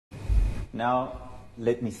Now,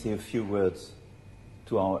 let me say a few words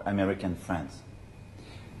to our American friends.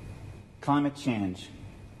 Climate change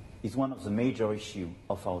is one of the major issues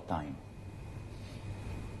of our time.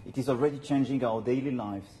 It is already changing our daily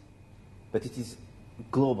lives, but it is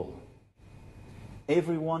global.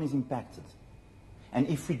 Everyone is impacted. And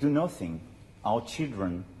if we do nothing, our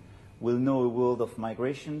children will know a world of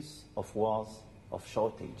migrations, of wars, of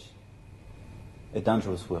shortage. A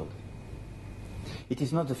dangerous world. It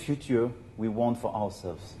is not the future we want for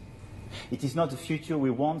ourselves. It is not the future we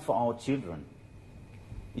want for our children.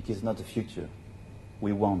 It is not the future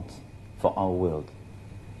we want for our world.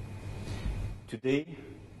 Today,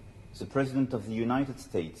 the President of the United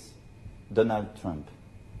States, Donald Trump,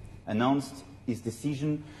 announced his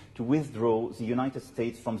decision to withdraw the United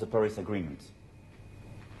States from the Paris Agreement.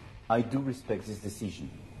 I do respect this decision,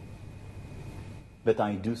 but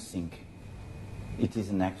I do think it is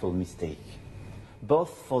an actual mistake, both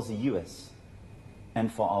for the US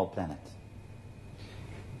and for our planet.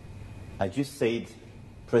 I just said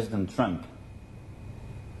President Trump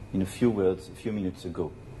in a few words a few minutes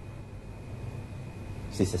ago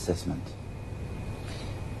this assessment.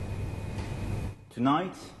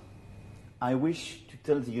 Tonight, I wish to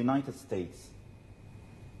tell the United States,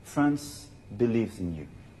 France believes in you.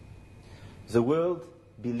 The world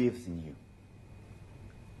believes in you.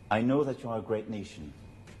 I know that you are a great nation.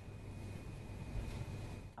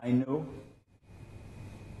 I know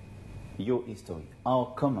your history,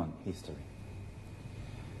 our common history.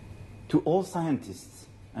 To all scientists,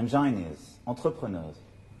 engineers, entrepreneurs,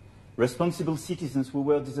 responsible citizens who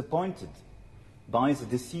were disappointed by the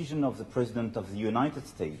decision of the President of the United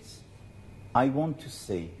States, I want to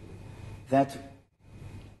say that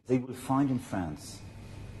they will find in France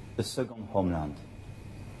a second homeland.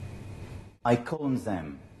 I call on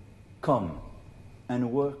them, come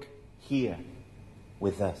and work here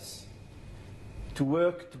with us, to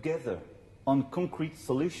work together on concrete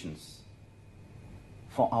solutions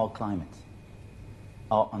for our climate,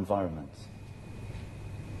 our environment.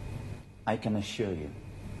 I can assure you,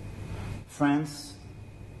 France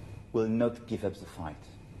will not give up the fight.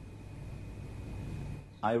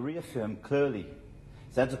 I reaffirm clearly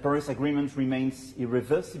that the Paris Agreement remains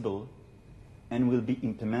irreversible and will be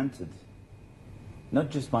implemented,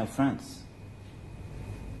 not just by France,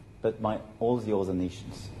 but by all the other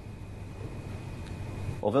nations.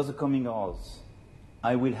 Over the coming hours,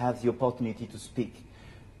 I will have the opportunity to speak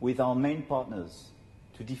with our main partners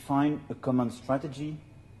to define a common strategy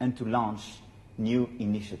and to launch new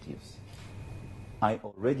initiatives. I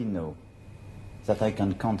already know that I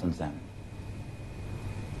can count on them.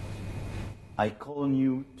 I call on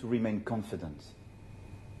you to remain confident.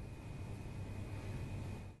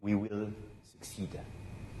 We will succeed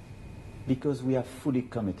because we are fully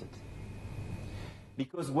committed.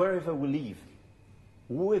 Because wherever we live,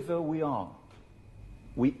 whoever we are,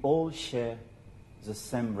 we all share the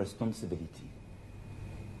same responsibility.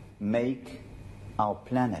 Make our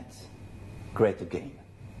planet great again.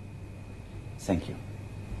 Thank you.